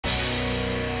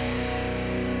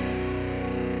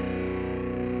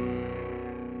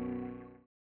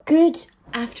Good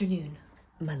afternoon,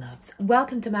 my loves.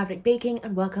 Welcome to Maverick Baking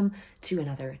and welcome to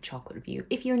another chocolate review.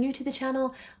 If you're new to the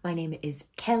channel, my name is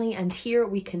Kelly and here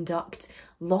we conduct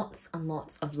lots and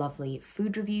lots of lovely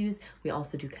food reviews. We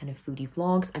also do kind of foodie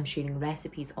vlogs. I'm sharing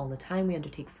recipes all the time. We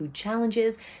undertake food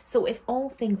challenges. So if all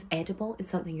things edible is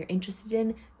something you're interested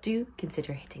in, do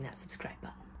consider hitting that subscribe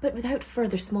button. But without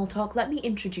further small talk, let me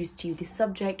introduce to you the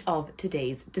subject of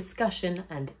today's discussion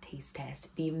and taste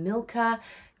test, the Milka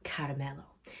Caramelo.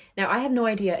 Now, I have no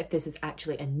idea if this is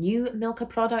actually a new Milka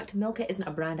product. Milka isn't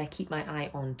a brand I keep my eye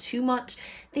on too much.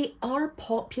 They are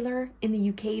popular in the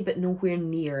UK, but nowhere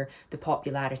near the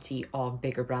popularity of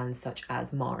bigger brands such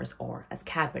as Mars or as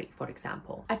Cadbury, for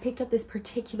example. I picked up this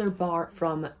particular bar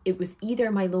from, it was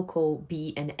either my local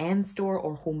B&M store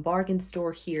or Home Bargain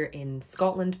store here in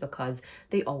Scotland, because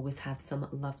they always have some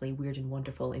lovely, weird and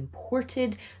wonderful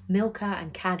imported Milka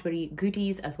and Cadbury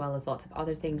goodies, as well as lots of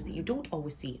other things that you don't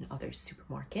always see in other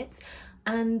supermarkets.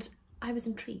 And I was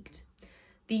intrigued.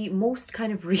 The most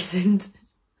kind of recent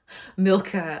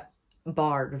Milka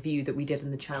bar review that we did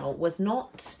on the channel was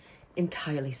not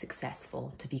entirely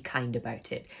successful, to be kind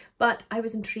about it, but I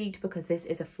was intrigued because this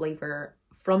is a flavour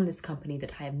from this company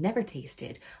that I have never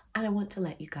tasted, and I want to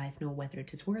let you guys know whether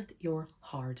it is worth your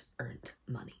hard-earned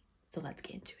money. So let's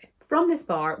get into it. From this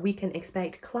bar, we can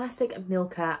expect classic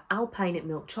Milka alpine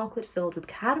milk chocolate filled with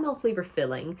caramel flavour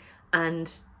filling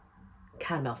and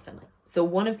caramel filling. So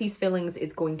one of these fillings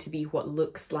is going to be what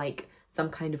looks like some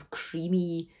kind of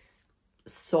creamy,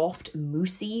 soft,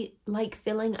 moussey like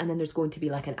filling, and then there's going to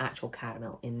be like an actual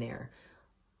caramel in there.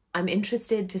 I'm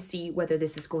interested to see whether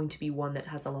this is going to be one that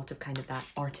has a lot of kind of that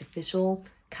artificial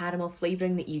caramel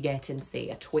flavouring that you get in, say,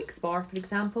 a Twix bar, for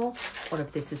example, or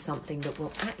if this is something that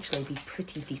will actually be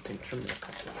pretty decent from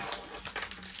Milka's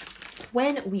line.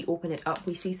 When we open it up,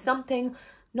 we see something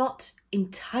not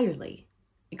entirely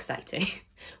exciting.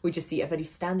 We just see a very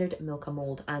standard Milka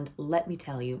mould, and let me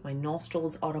tell you, my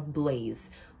nostrils are ablaze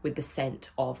with the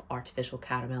scent of artificial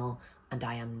caramel, and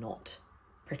I am not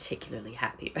particularly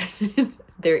happy about it.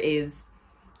 There is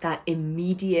that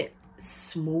immediate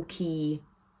smoky,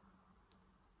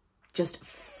 just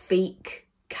fake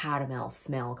caramel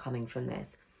smell coming from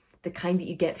this. The kind that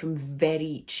you get from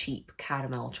very cheap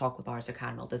caramel chocolate bars or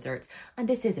caramel desserts. And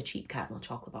this is a cheap caramel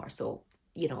chocolate bar, so,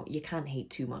 you know, you can't hate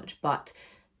too much, but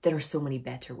there are so many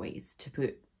better ways to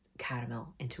put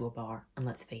caramel into a bar. And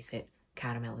let's face it,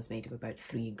 caramel is made of about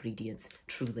 3 ingredients.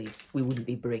 Truly, we wouldn't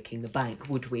be breaking the bank,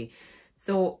 would we?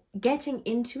 So getting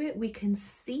into it, we can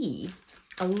see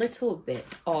a little bit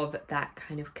of that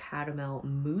kind of caramel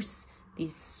mousse, the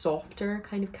softer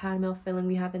kind of caramel filling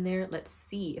we have in there. Let's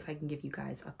see if I can give you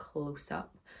guys a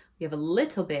close-up. We have a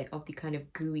little bit of the kind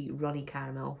of gooey, runny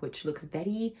caramel, which looks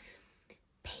very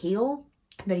pale,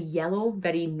 very yellow,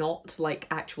 very not like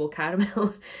actual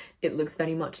caramel. It looks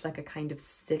very much like a kind of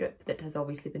syrup that has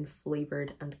obviously been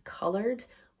flavoured and coloured.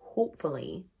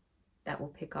 Hopefully that will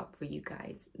pick up for you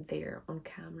guys there on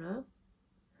camera.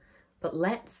 But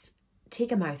let's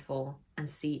take a mouthful and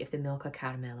see if the Milka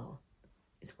Caramelo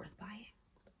is worth buying.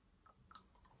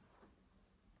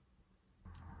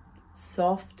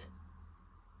 Soft,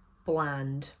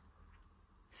 bland,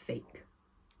 fake.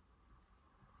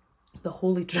 The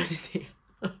holy trinity.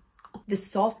 The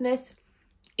softness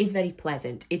is very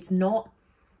pleasant. It's not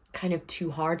kind of too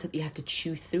hard that you have to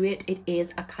chew through it. It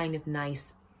is a kind of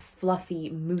nice, fluffy,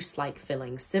 mousse-like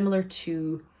filling, similar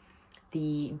to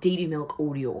the Dairy Milk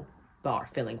Oreo bar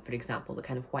filling, for example, the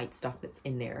kind of white stuff that's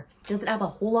in there. Does it have a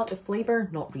whole lot of flavour?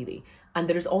 Not really. And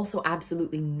there is also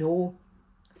absolutely no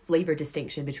flavour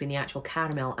distinction between the actual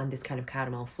caramel and this kind of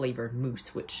caramel flavoured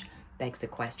mousse, which begs the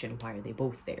question, why are they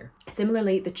both there?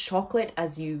 Similarly, the chocolate,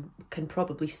 as you can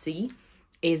probably see,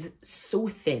 is so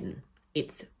thin,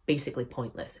 it's basically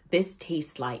pointless. This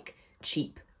tastes like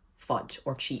cheap fudge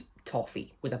or cheap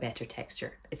toffee with a better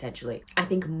texture, essentially. I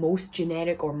think most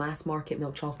generic or mass market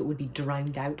milk chocolate would be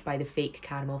drowned out by the fake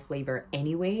caramel flavour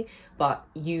anyway, but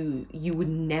you would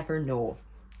never know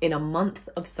in a month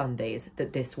of Sundays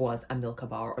that this was a Milka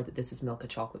bar or that this was Milka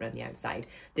chocolate on the outside.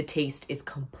 The taste is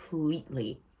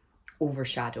completely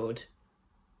overshadowed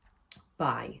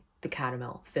by the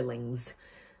caramel fillings.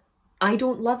 I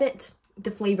don't love it.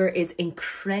 The flavour is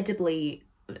incredibly,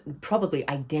 probably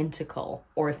identical,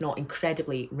 or if not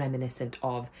incredibly reminiscent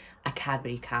of a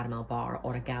Cadbury caramel bar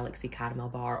or a Galaxy caramel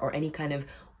bar or any kind of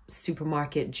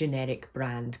supermarket generic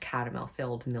brand caramel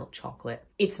filled milk chocolate.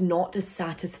 It's not as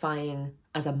satisfying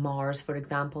as a Mars, for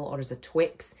example, or as a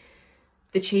Twix.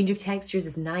 The change of textures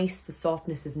is nice, the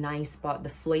softness is nice, but the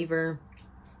flavour,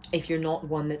 if you're not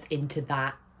one that's into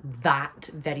that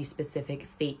very specific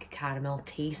fake caramel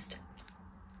taste,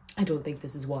 I don't think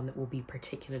this is one that will be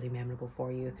particularly memorable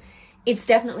for you. It's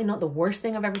definitely not the worst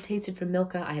thing I've ever tasted from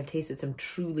Milka. I have tasted some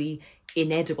truly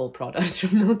inedible products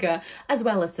from Milka, as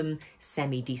well as some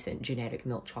semi-decent generic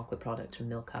milk chocolate products from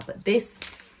Milka. But this,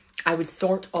 I would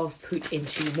sort of put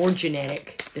into more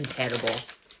generic than terrible.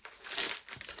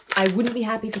 I wouldn't be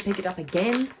happy to pick it up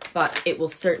again, but it will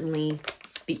certainly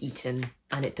be eaten,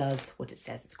 and it does what it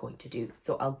says it's going to do.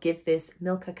 So I'll give this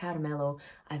Milka Caramelo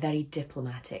a very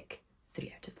diplomatic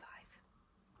 3 out of 5.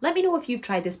 Let me know if you've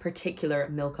tried this particular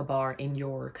Milka bar in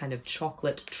your kind of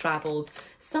chocolate travels.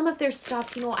 Some of their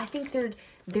stuff, you know, I think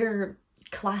their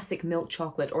classic milk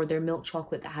chocolate, or their milk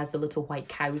chocolate that has the little white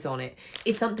cows on it,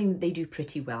 is something that they do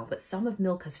pretty well, but some of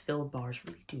Milka's filled bars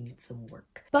really do need some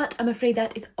work. But I'm afraid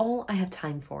that is all I have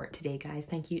time for today, guys.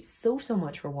 Thank you so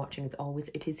much for watching. As always,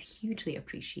 it is hugely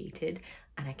appreciated,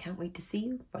 and I can't wait to see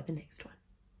you for the next one.